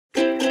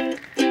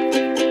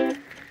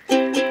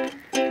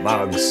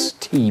mugs,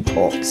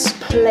 teapots,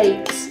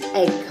 plates,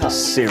 egg cups,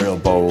 cereal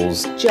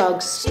bowls,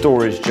 jugs,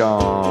 storage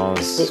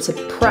jars. It's a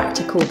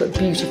practical but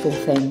beautiful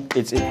thing.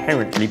 It's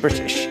inherently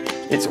British.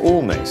 It's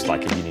almost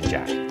like a Union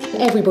Jack.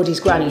 Everybody's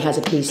granny has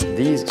a piece.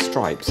 These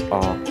stripes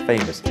are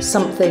famous.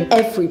 Something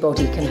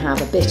everybody can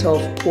have a bit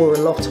of or a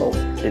lot of.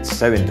 It's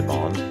so in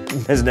demand,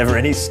 there's never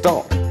any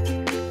stock.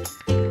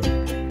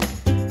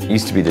 It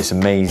used to be this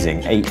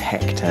amazing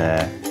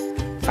 8-hectare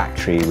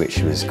factory which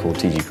was called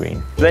TG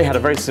Green. They had a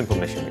very simple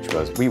mission, which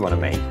was we want to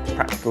make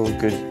practical,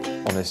 good,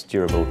 honest,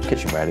 durable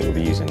kitchenware that will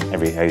be used in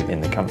every home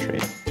in the country.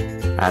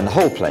 And the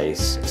whole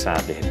place,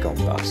 sadly, had gone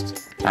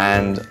bust.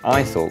 And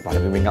I thought, why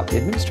don't we ring up the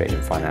administrator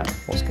and find out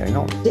what's going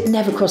on? It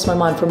never crossed my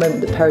mind for a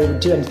moment that Perry would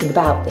do anything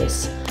about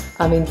this.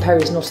 I mean,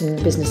 Perry's not in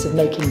the business of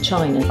making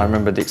china. I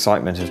remember the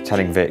excitement of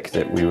telling Vic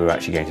that we were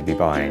actually going to be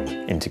buying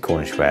into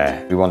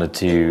Cornishware. We wanted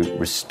to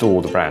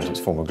restore the brand to its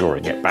former glory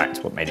and get back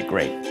to what made it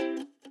great.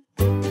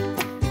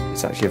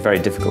 It's actually a very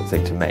difficult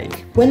thing to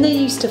make. When they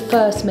used to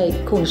first make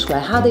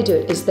Cornishware, how they do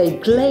it is they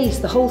glaze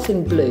the whole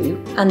thing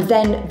blue and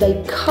then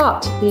they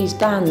cut these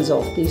bands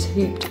off, these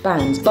hooped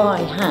bands, by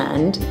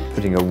hand.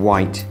 Putting a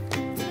white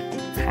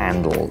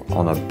handle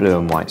on a blue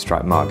and white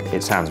striped mug,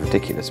 it sounds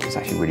ridiculous, but it's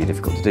actually really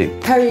difficult to do.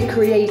 Perry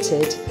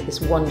created this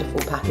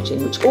wonderful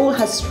packaging which all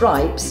has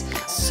stripes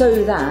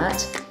so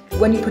that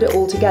when you put it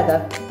all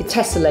together, it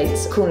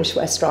tessellates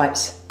Cornishware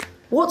stripes.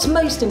 What's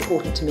most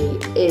important to me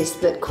is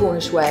that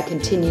Cornishware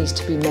continues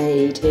to be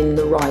made in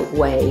the right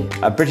way.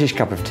 A British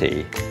cup of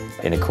tea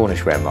in a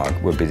Cornishware mug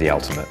would be the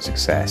ultimate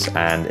success,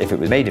 and if it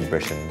was made in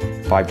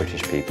Britain by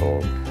British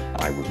people,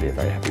 I would be a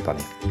very happy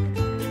bunny.